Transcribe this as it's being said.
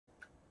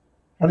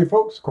Howdy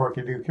folks,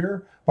 Corky Duke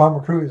here. Bomber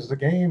Crew is the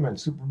game and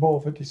Super Bowl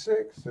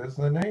 56 is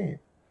the name.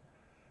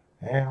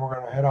 And we're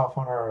going to head off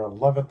on our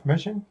 11th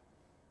mission.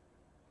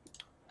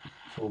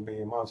 This will be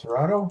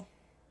Monserrato.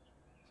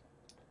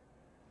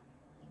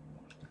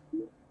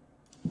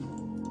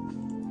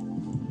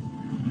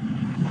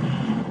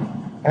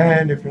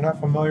 And if you're not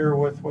familiar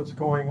with what's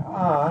going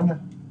on,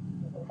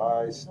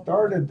 I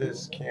started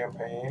this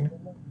campaign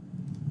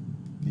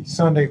the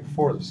Sunday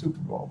before the Super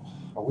Bowl,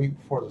 a week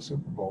before the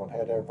Super Bowl, and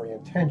had every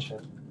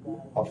intention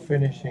of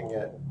finishing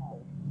it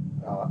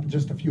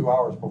just a few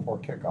hours before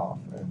kickoff.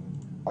 And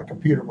my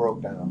computer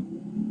broke down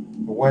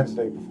the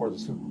Wednesday before the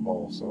Super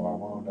Bowl, so I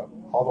wound up,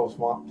 all those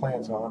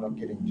plans wound up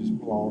getting just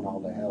blown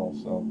all to hell.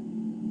 So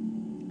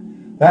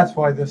that's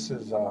why this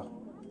is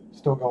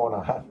still going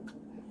on.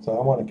 So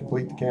I want to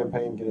complete the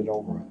campaign, get it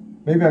over with.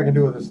 Maybe I can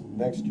do this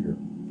next year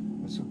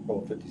with Super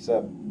Bowl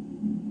 57.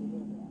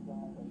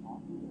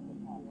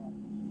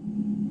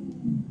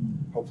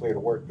 Hopefully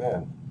it'll work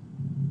then.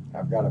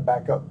 I've got a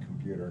backup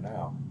computer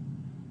now.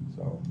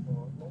 So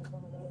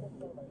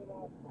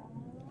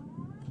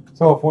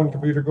if one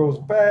computer goes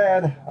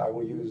bad, I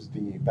will use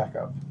the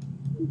backup.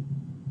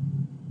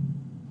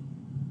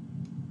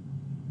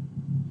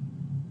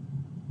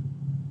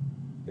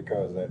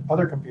 Because that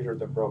other computer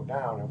that broke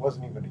down, it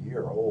wasn't even a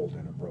year old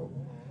and it broke.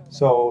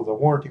 So the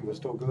warranty was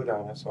still good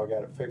on it, so I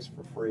got it fixed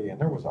for free.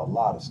 And there was a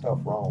lot of stuff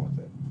wrong with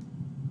it.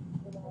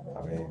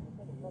 I mean,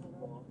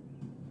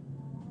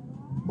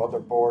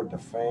 motherboard, the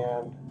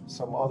fan,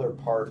 some other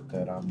part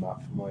that I'm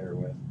not familiar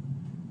with.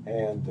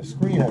 And the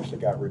screen actually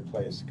got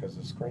replaced because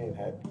the screen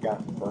had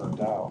gotten burned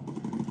out.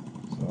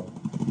 So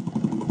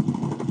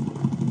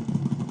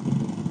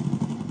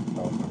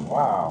I was like,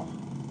 wow.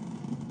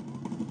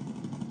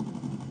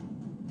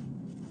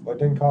 But it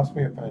didn't cost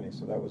me a penny,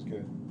 so that was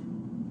good.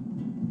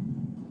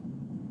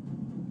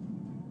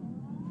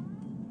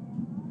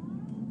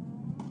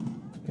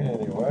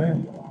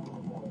 Anyway.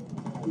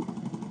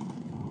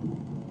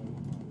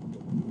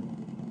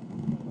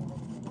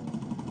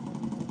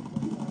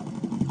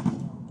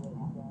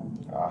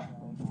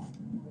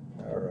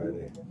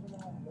 Alrighty.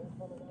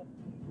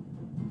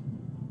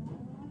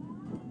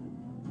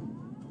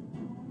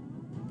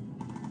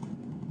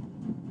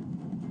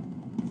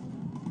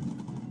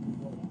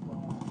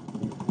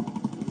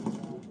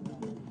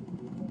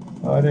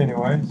 But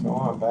anyway, so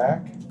I'm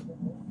back.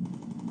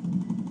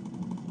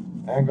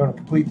 I'm going to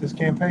complete this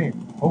campaign,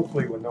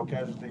 hopefully with no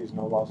casualties,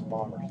 no loss of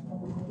bombers.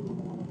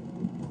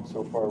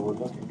 So far we're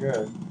looking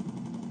good,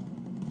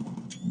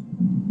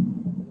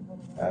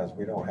 as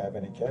we don't have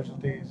any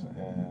casualties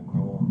and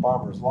no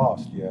bombers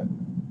lost yet.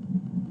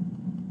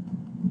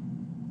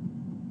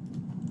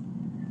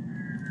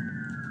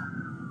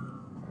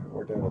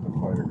 Where'd that other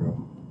fighter go?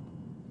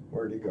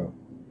 Where'd he go?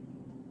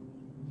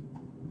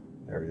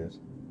 There he is.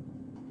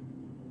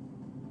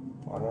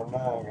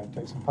 109, gonna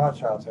take some pot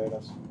shots at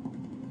us.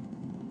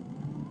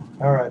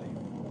 Alrighty.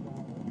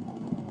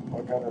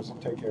 My gunners will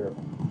take care of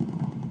him.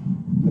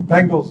 The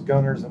Bengals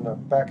gunners in the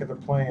back of the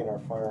plane are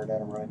firing at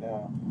him right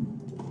now.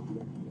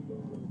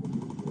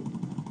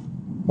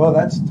 Well,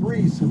 that's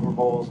 3 Super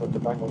Bowls that the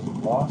Bengals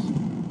have lost.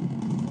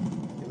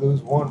 You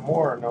lose one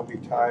more and they'll be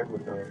tied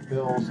with the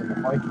Bills and the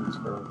Vikings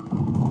for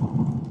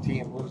the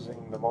team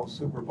losing the most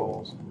Super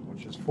Bowls,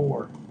 which is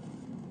 4.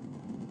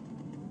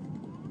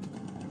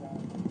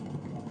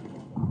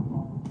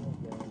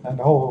 And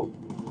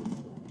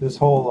this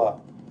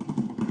whole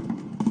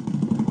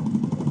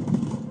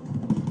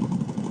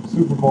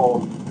Super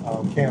Bowl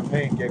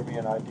campaign gave me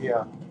an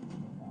idea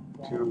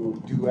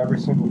to do every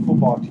single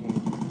football team,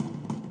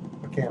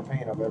 a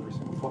campaign of every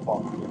single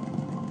football team.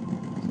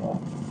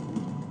 So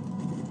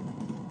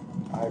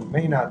I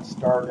may not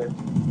start it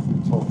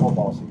until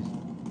football season.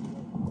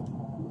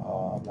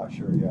 I'm not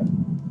sure yet.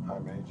 I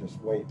may just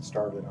wait and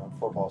start it on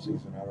football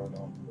season. I don't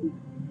know.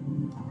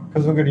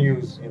 Because I'm going to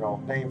use,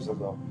 names of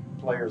the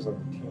players of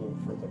the team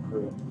for the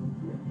crew.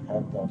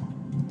 Have the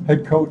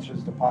head coach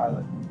as the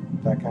pilot,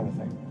 that kind of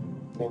thing.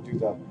 Then do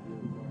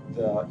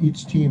the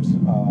each team's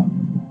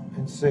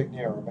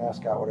insignia or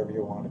mascot, whatever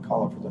you want to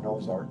call it, for the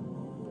nose art.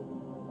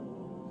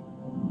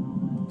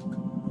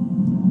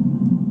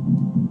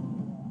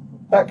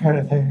 That kind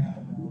of thing.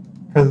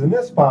 Because in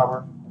this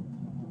bomber,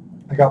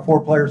 I got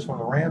 4 players from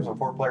the Rams and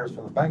 4 players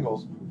from the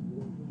Bengals,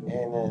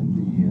 and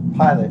then the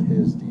pilot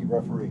is the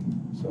referee.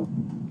 So,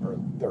 or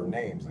their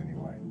names anyway.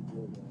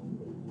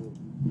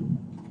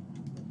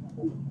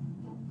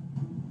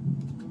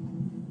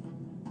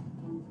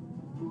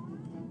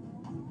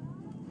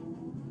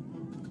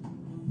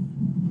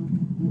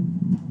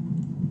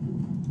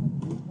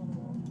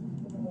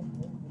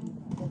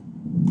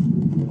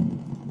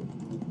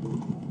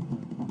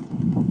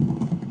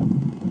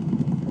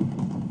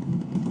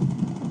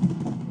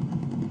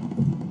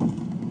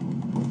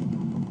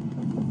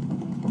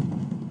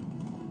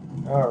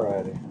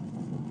 Alrighty.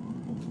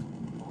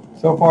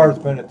 So far it's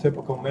been a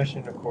typical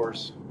mission. Of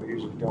course, we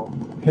usually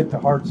don't hit the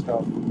hard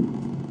stuff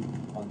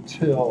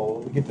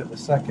until we get to the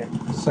second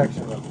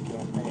section of the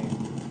campaign,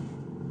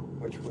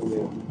 which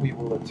we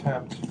will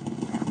attempt to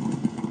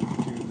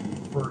do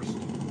the first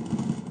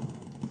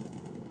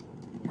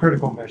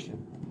critical mission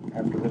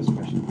after this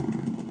mission.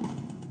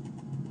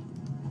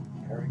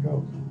 There he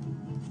goes.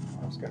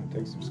 I was going to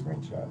take some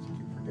screenshots. I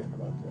keep forgetting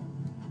about that.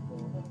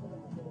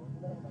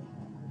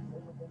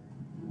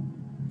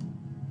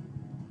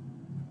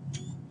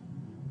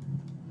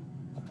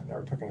 I've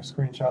never taken a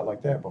screenshot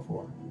like that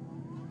before.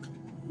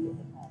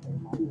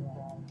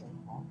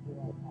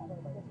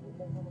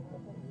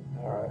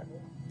 Alright.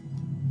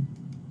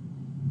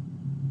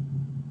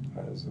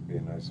 This would be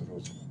a nice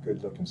little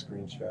good looking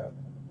screenshot.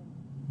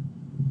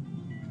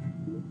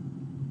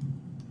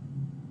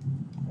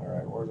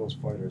 Alright, where are those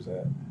fighters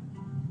at?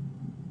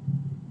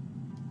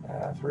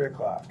 3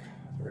 o'clock.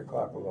 3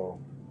 o'clock below.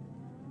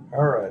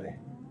 Alrighty.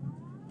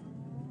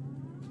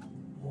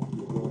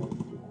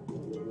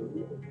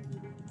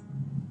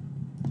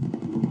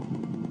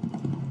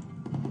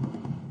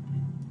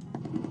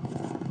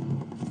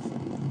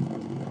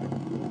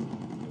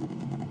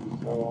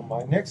 So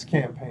my next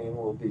campaign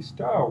will be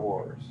Star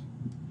Wars.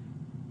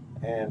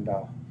 And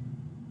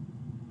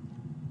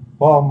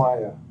while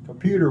my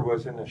computer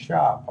was in the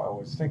shop, I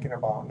was thinking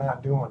about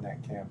not doing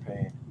that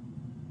campaign.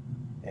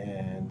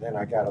 And then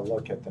I got to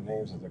look at the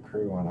names of the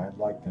crew, and I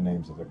like the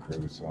names of the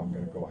crew, so I'm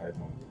going to go ahead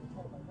and,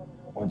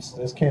 once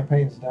this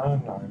campaign's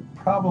done, I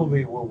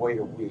probably will wait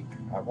a week.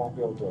 I won't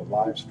be able to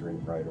live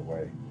stream right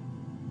away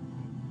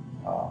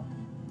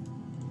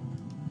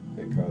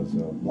because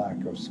of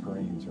lack of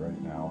screens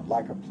right now.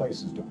 Lack of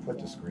places to put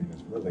the screen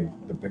is really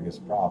the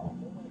biggest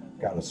problem.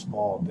 Got a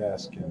small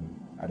desk, and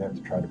I'd have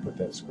to try to put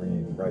that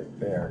screen right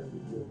there,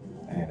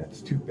 and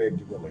it's too big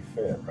to really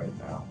fit right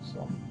now.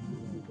 So.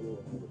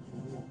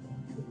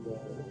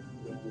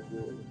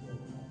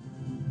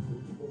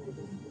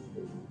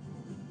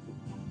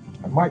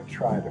 I might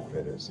try to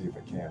fit it, see if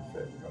it can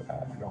fit, but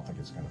I don't think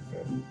it's going to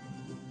fit.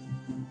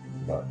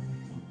 But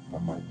I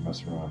might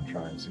mess around and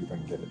try and see if I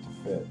can get it to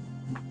fit.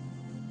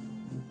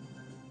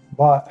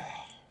 But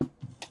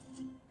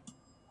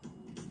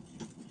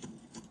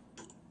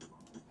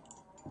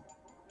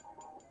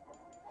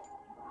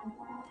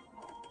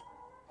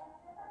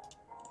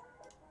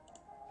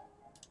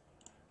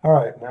all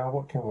right, now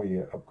what can we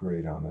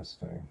upgrade on this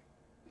thing?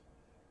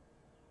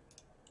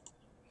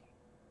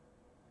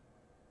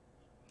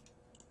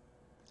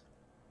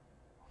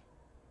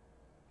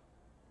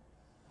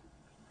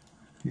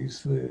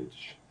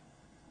 Fuselage.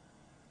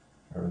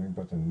 Everything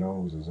but the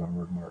nose is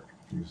unmarked.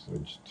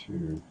 Fuselage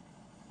 2.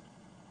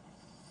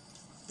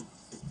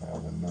 Now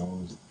the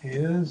nose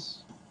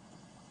is.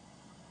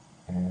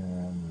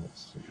 And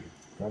let's see.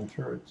 Gun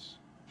turrets.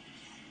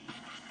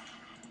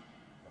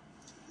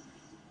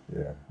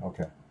 Yeah,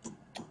 okay.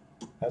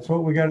 That's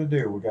what we got to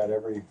do. We got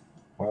every,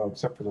 well,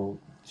 except for the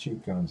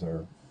cheap guns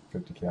are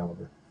 50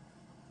 caliber.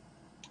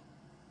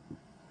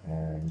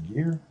 And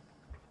gear.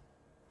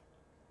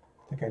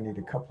 I think I need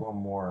a couple of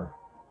more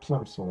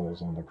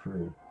plimsolls on the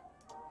crew.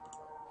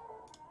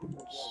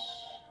 Boots.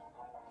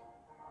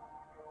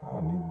 I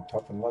need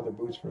toughened leather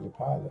boots for the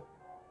pilot.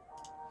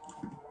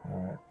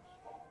 Alright.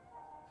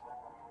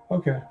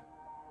 Okay.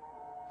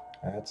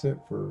 That's it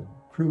for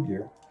crew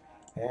gear.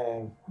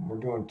 And we're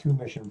doing 2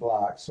 mission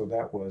blocks, so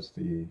that was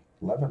the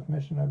 11th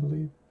mission, I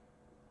believe.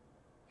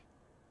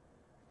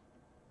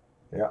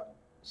 Yeah.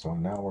 So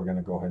now we're going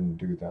to go ahead and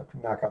do that.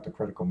 Knock out the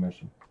critical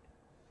mission.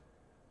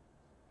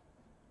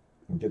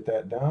 And get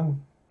that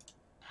done.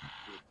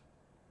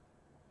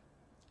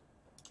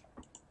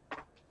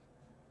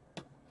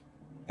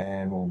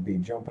 And we'll be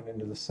jumping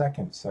into the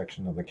second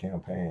section of the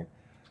campaign.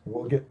 It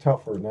will get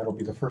tougher, and that'll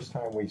be the first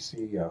time we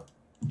see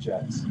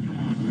jets.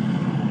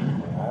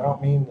 And I don't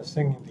mean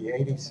the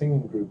 80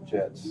 singing group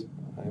jets.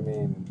 I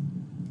mean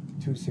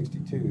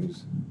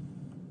 262s.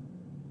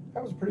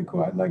 That was pretty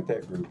cool. I liked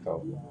that group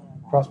though.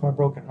 Cross My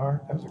Broken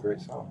Heart. That was a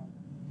great song.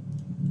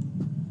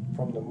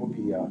 From the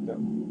movie, the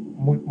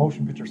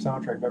motion picture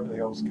soundtrack, Beverly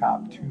Hills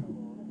Cop 2.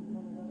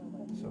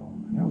 So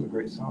that was a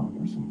great song.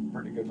 There's some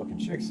pretty good looking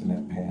chicks in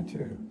that band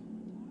too.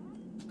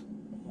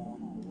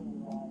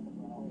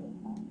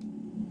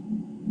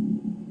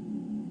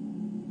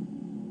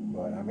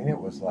 But I mean, it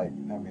was like,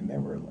 I mean, they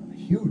were a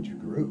huge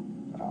group.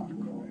 Oh,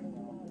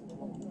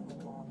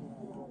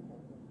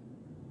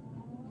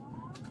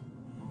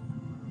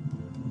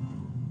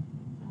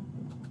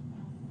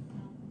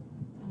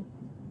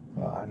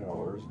 I don't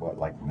know, there's what,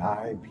 like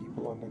 9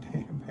 people in the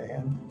damn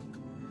band?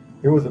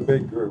 It was a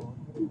big group.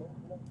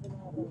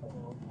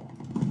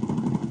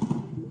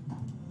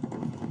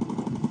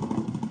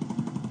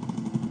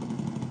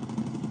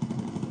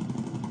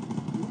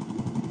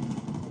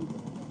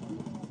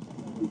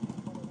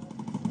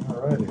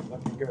 Alrighty,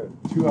 looking good.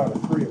 2 out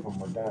of 3 of them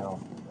were down.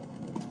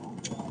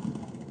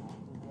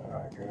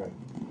 Alright, good.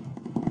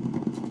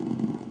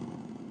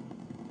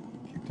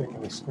 Keep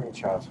taking these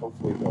screenshots.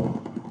 Hopefully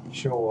they'll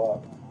show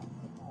up.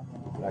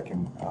 I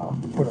can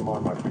put them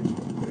on my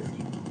Facebook page.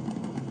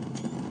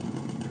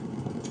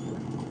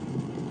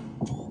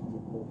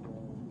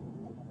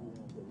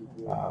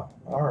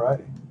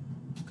 Alrighty.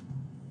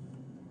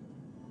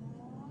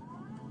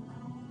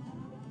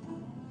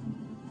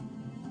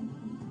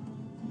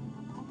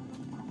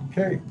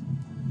 Okay.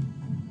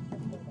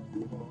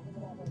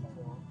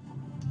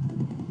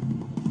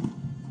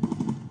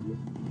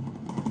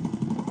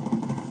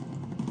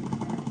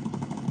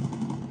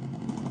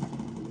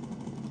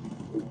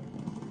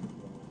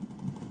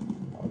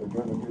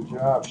 doing a good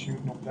job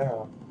shooting them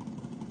down.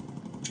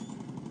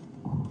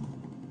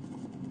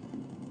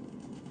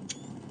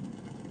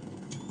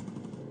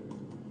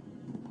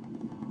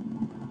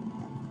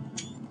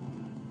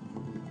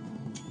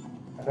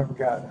 I never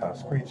got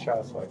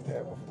screenshots like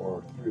that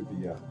before through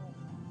the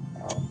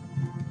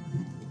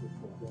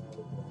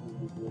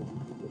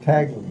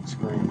tagging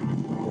screen.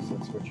 I guess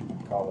that's what you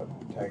would call it,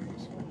 tagging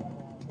screen.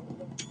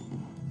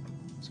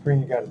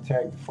 Screen you got to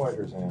tag the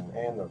fighters in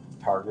and the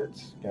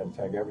targets. You got to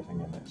tag everything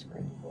in that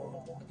screen.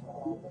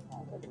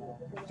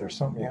 If there's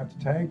something you have to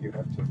tag, you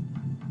have to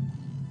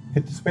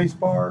hit the space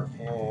bar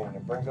and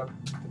it brings up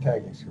the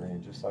tagging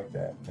screen just like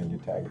that. Then you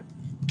tag it.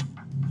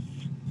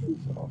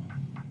 So,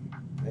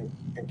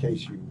 in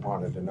case you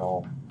wanted to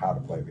know how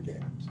to play the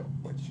game, so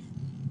which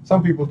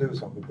some people do,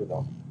 some people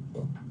don't.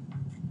 So,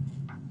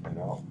 you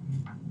know.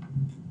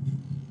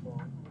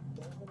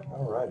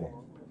 Alrighty.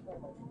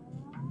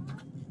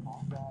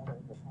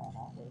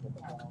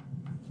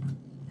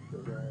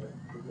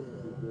 Okay.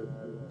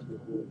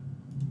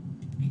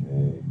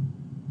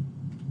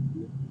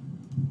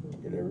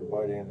 Get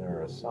everybody in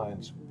their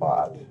assigned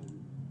spot.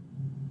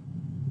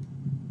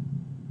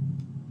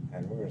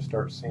 And we're going to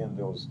start seeing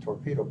those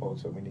torpedo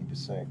boats that we need to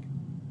sink.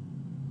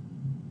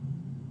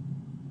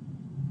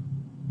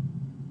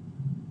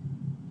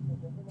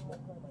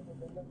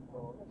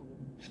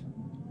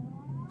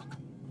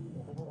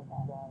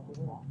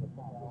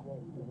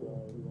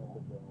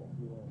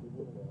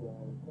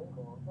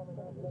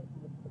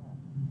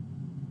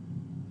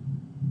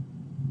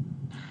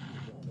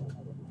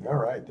 All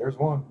right, there's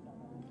one.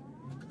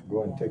 Go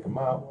ahead and take them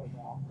out.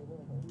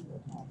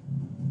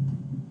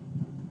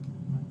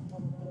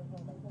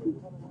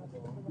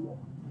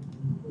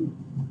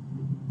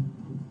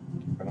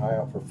 Keep an eye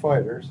out for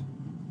fighters.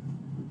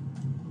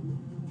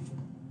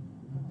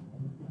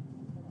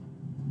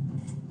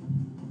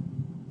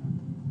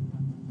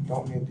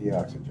 Don't need the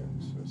oxygen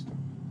system.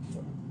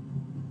 So.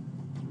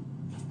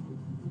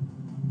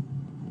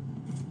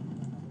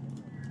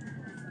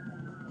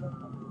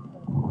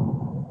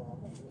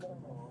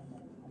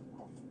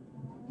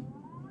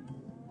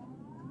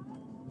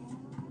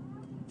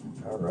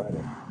 All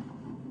righty.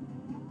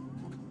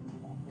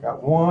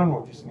 Got one.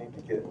 We'll just need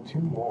to get two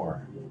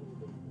more,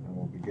 and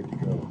we'll be good to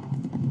go.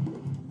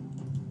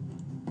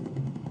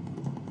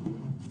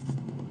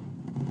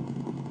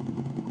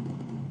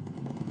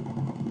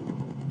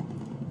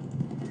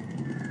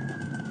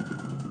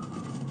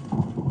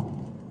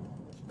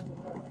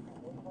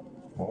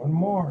 One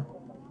more.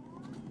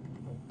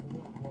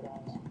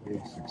 This will be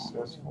a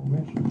successful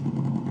mission.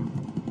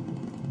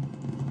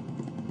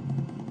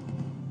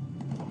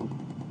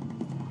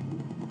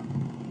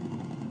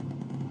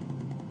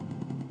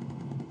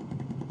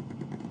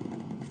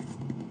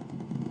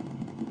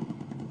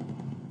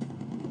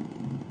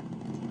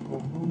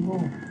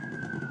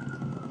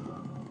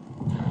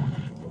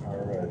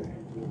 Alrighty.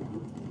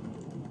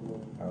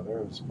 Now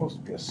there's supposed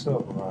to be a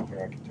sub around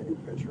here I can take a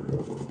picture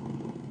of.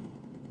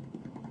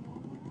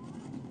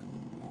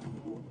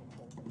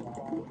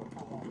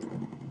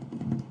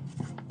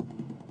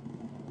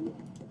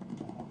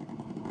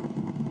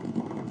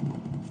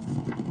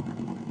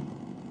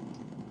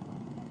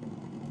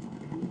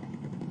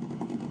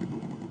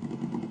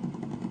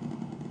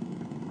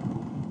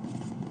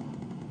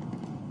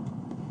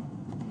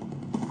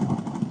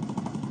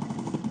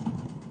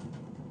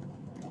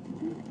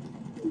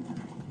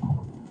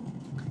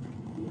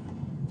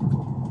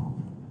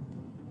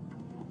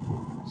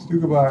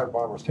 Stuka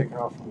bombers taken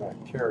off from that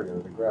carrier,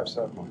 the Graf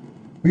Zeppelin.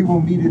 We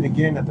will meet it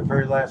again at the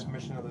very last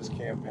mission of this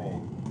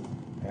campaign,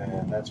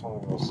 and that's when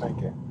we will sink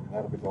it. And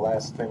that'll be the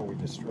last thing we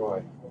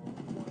destroy,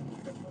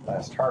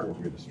 last target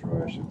we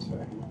destroy, I should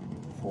say,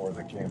 before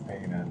the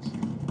campaign ends.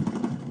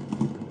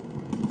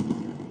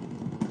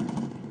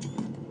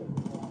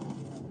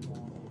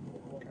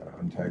 Got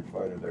an untagged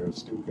fighter there at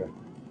Stuka.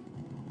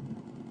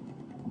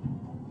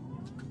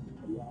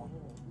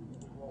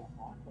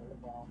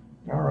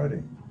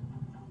 Alrighty.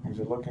 Things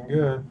are looking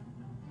good.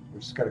 We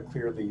just got to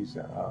clear these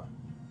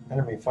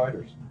enemy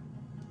fighters.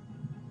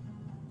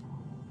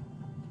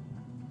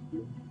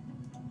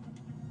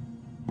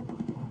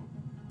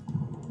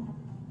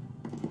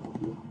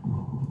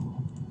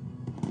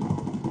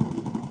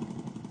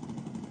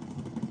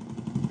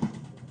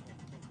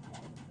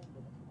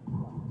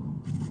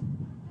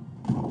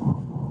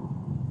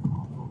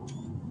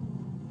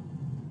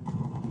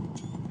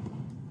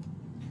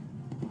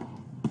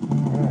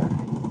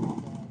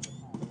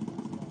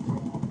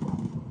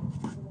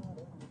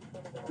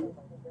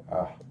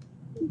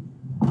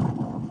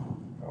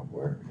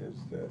 Where is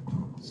that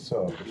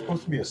sub? There's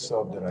supposed to be a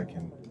sub that I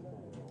can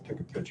take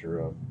a picture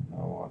of. I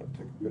want to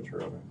take a picture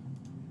of him.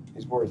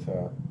 He's worth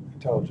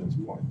intelligence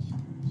points,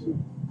 so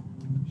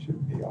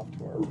should be off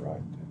to our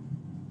right.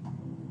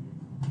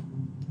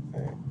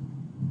 Okay.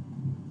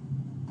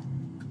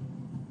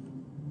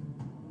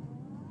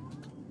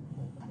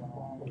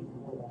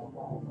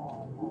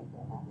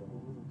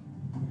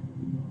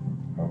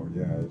 Oh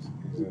yeah,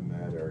 he's in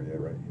that area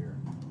right here.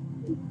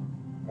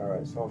 All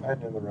right, so I'm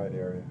heading in the right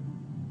area.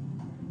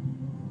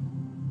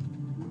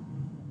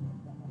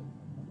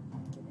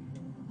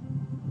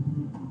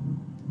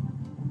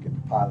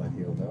 pilot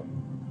healed up.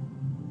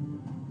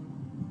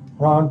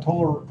 Ron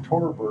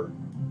Torbert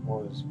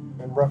was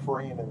been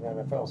refereeing in the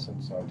NFL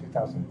since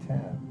 2010.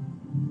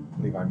 I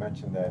believe I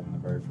mentioned that in the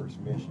very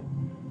first mission.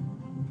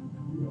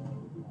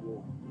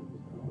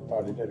 I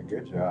thought he did a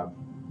good job.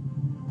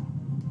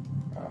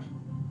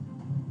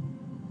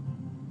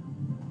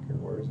 Okay,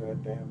 where's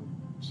that damn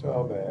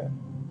sub at?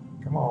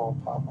 Come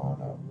on, pop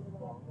on up.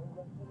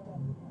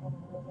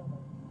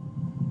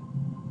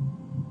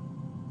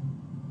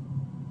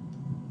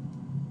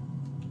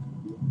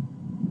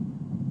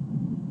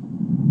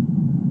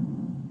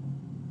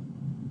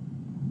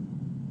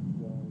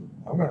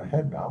 I'm gonna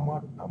head. I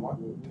want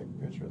to take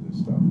a picture of this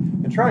stuff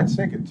and try and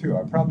sink it too.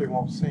 I probably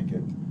won't sink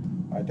it.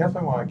 I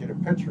definitely want to get a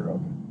picture of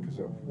it because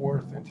it's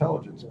worth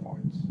intelligence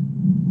points.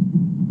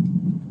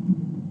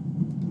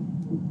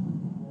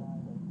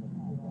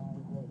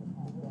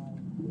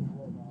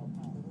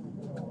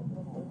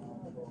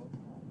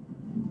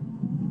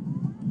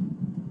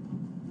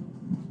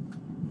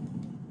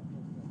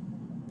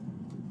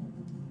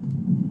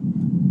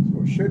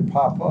 So it should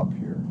pop up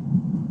here.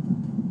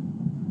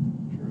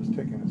 Sure, it's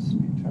taking its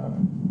sweet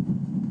time.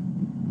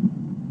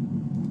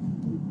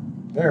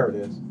 There it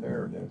is.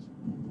 There it is.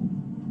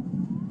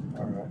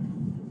 All right.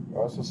 You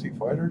also see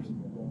fighters?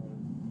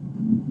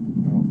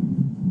 No.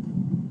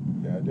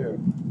 Yeah, I do.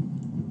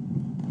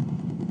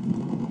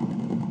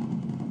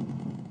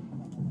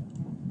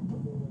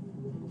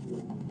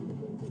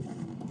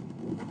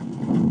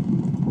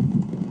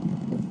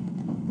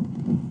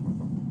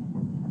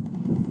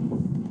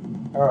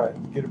 All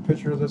right, get a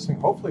picture of this thing.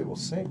 Hopefully it will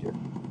sink it.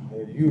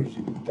 It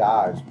usually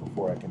dives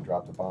before I can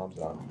drop the bombs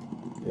on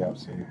it. Yeah,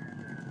 see.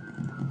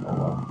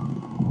 Oh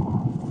well.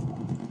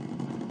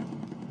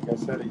 Like I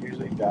said, it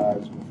usually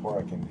dives before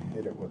I can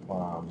hit it with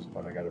bombs,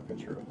 but I got a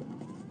picture of it.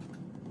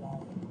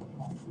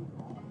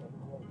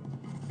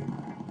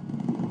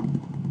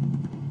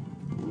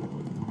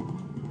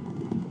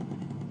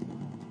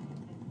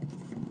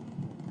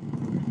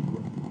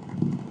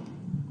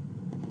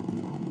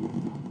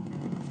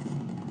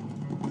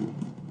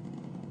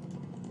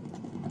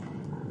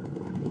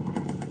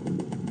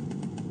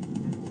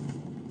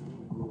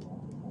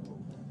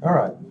 All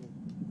right.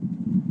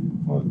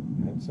 Well,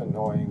 it's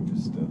annoying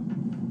just to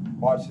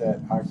watch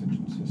that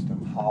oxygen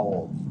system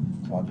howl.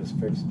 So I'll just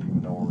fix it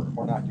even though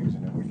we're not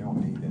using it. We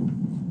don't need it.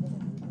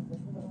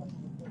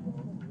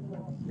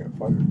 We got a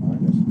fighter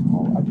behind us.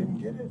 Oh, I didn't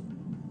get it.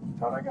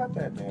 Thought I got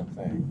that damn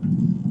thing.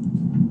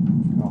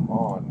 Come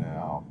on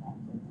now.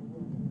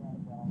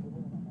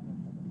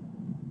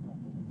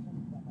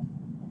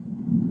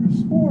 I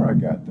swore I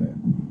got that.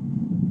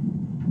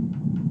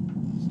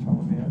 It's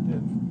telling me I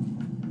didn't.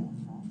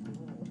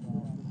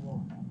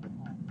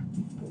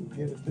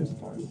 Get it this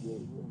time.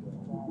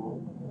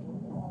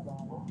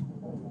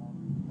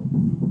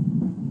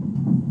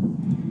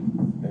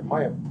 It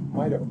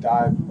might have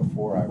dived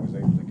before I was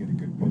able to get a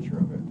good picture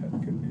of it. That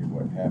could be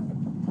what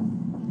happened.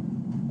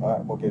 All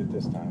right, we'll get it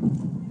this time.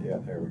 Yeah,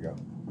 there we go.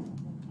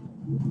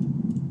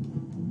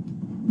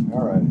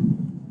 All right.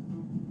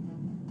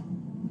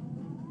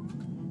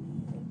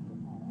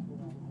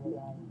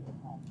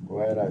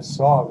 Glad I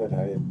saw that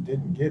I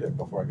didn't get it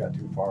before I got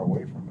too far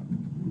away from it.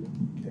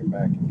 Came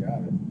back and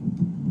got it.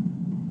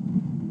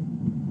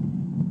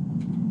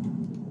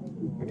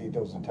 We need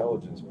those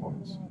intelligence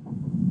points.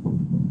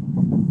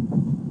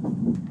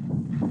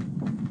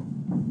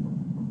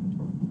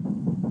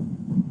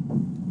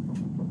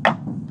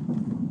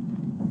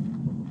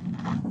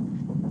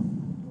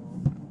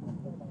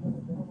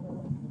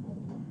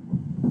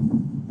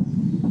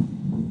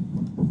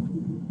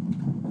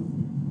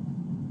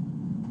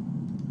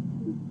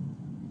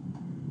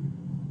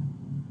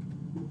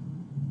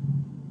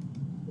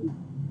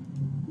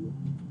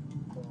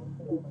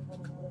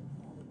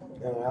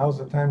 And now's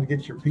the time to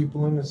get your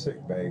people in the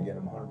sick bay, get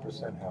them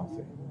 100%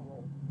 healthy.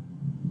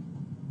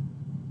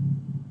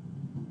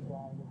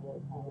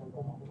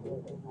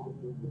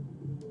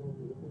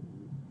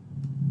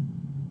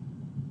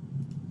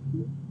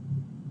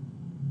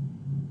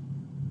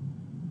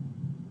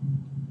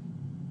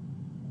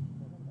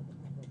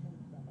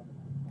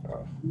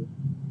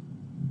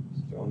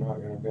 Still not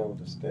going to be able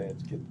to stay.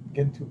 It's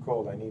getting too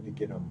cold. I need to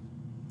get them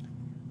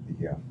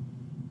the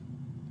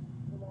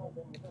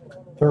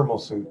thermal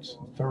suits,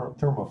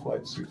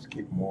 thermoflight suits to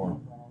keep them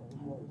warm.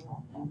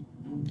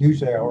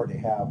 Usually I already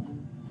have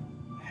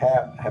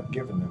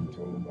given them to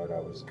them, but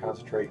I was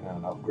concentrating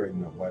on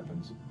upgrading the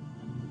weapons.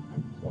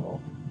 So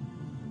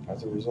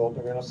as a result,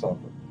 they're going to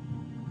suffer.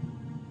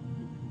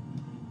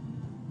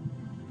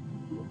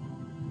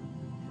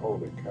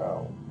 Holy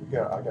cow!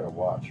 I got to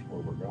watch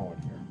where we're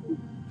going here.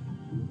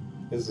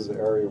 This is an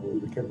area where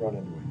we could run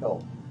into a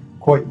hill,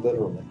 quite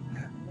literally.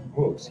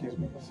 Oh, excuse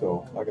me.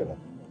 So I got to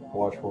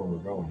watch where we're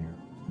going here.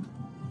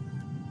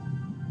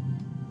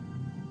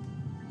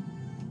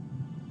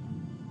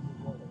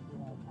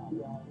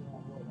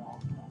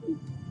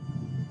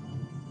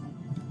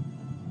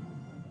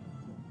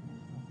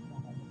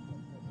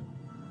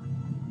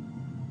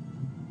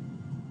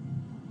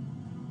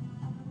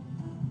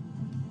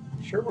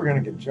 Sure, we're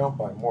going to get jumped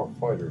by more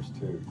fighters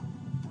too.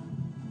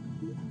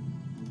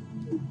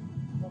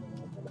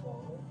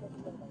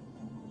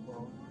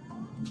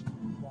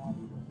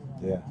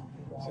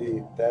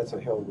 See, that's a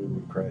hill we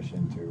would crash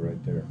into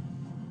right there.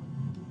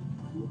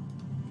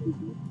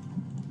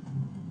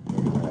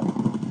 Look at that.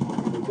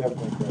 We would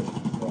definitely crash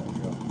into that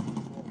hill.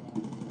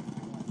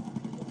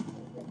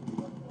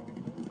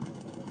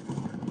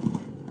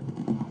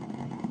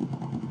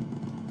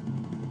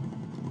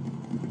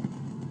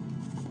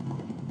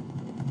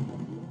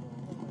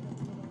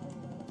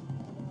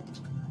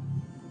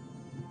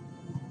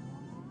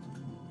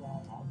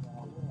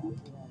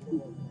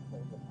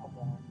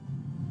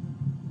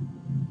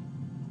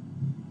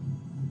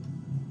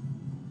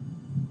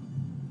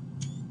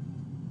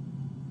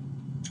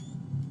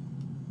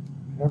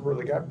 Never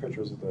really got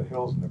pictures of the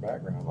hills in the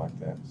background like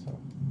that, so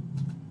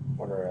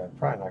wonder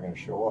probably not going to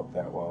show up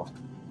that well.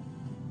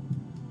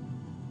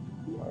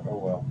 But oh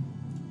well.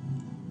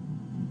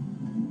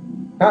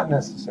 Not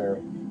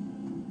necessary,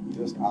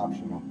 just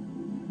optional.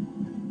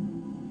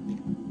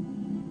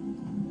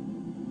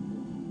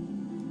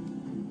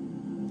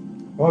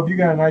 Well, if you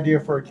got an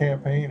idea for a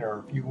campaign,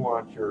 or if you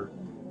want your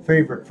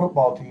favorite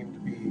football team to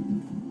be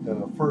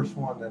the first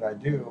one that I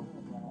do,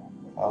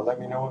 let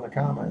me know in the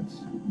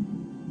comments.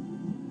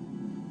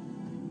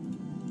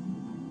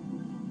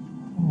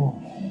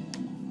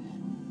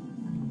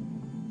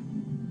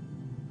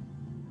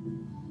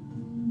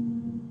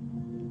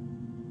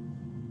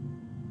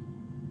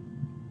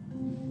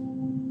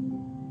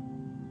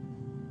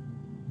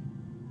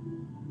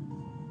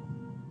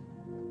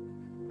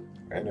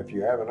 And if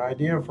you have an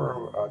idea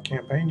for a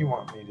campaign you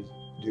want me to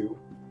do,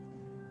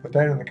 put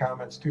that in the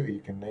comments too. You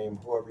can name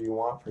whoever you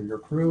want for your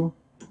crew.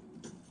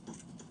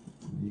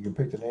 You can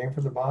pick the name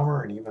for the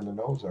bomber and even the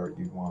nose art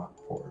you'd want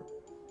for it.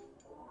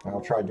 I'll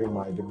try doing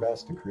my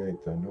best to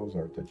create the nose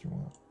art that you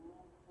want.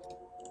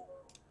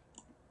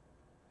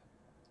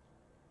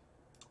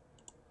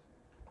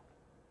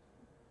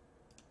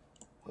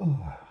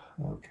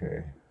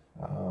 Okay,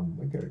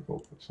 we gotta go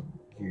put some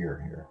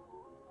gear here.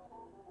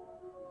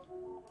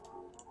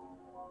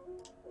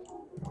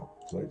 Oh,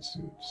 flight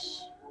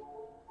suits.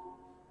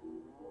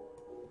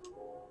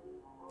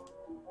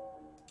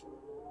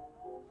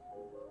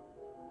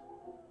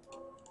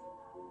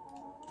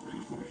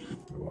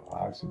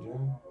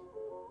 Oxygen.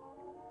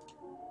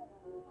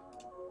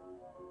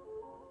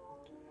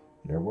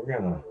 Yeah, we're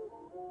gonna.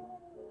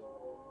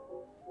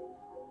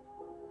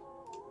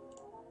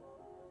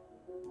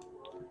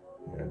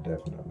 Yeah,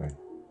 definitely.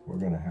 We're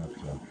gonna have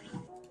to.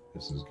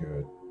 This is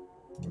good.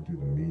 We'll do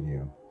the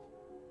medium.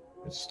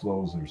 It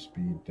slows their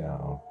speed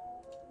down.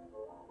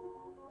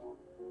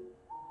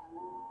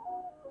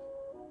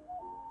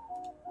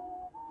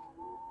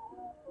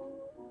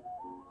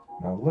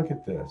 Now look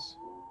at this.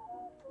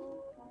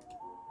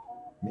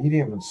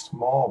 Medium and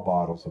small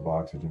bottles of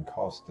oxygen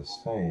cost the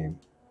same.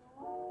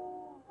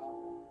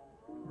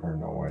 Or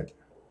no, wait.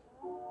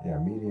 Yeah,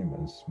 medium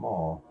and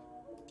small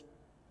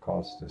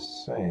cost the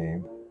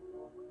same.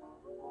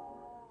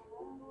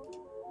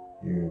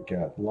 You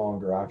get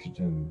longer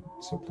oxygen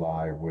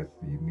supply with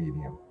the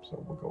medium,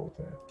 so we'll go with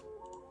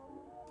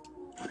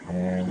that.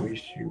 And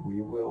we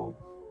will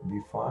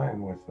be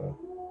fine with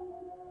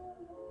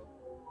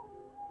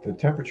the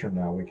temperature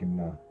now. We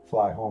can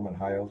fly home at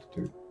high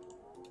altitude.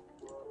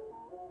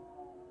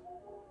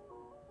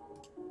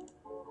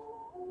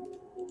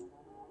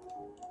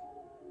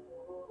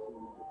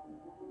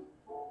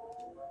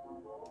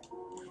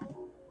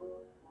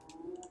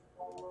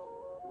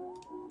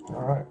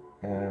 All right,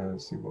 and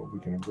let's see what we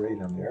can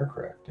grade on the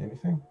aircraft.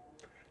 Anything?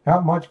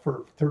 Not much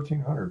for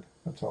 1300.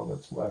 That's all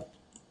that's left.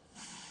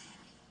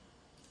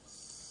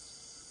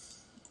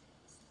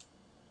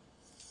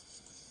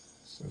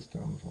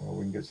 Systems. Well,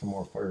 we can get some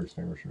more fire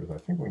extinguishers. I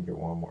think we can get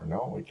one more.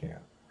 No, we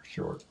can't. We're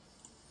short.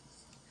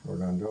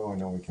 Short on dough. I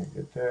know we can't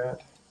get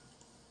that.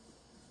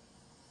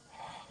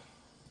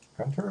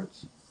 Gun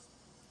turrets.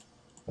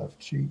 Left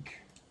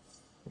cheek.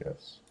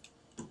 Yes.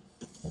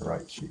 The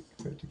right cheek.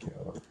 50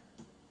 caliber.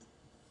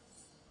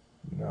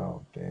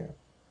 No, damn.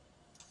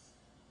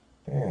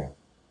 Damn.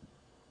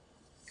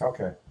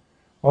 Okay.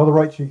 Well, the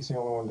right cheek's the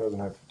only one that doesn't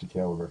have 50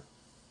 caliber.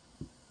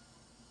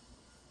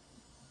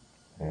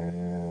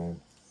 And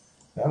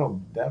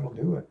that'll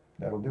do it.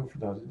 That'll do for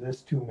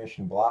this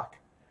 2-mission block.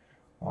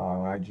 When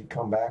I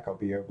come back, I'll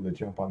be able to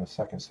jump on the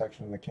second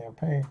section of the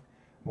campaign.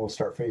 We'll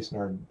start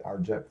facing our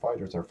jet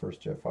fighters, our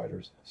first jet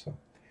fighters. So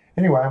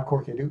anyway, I'm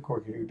Corky Duke.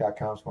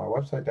 CorkyDuke.com is my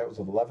website. That was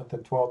the 11th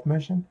and 12th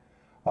mission.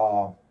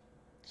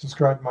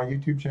 Subscribe to my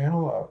YouTube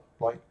channel,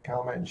 like,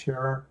 comment, and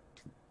share,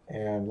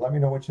 and let me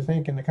know what you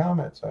think in the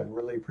comments. I'd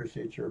really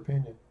appreciate your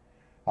opinion.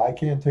 I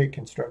can take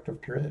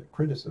constructive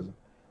criticism.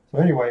 So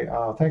anyway,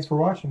 thanks for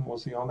watching. We'll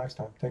see you all next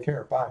time. Take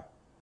care. Bye.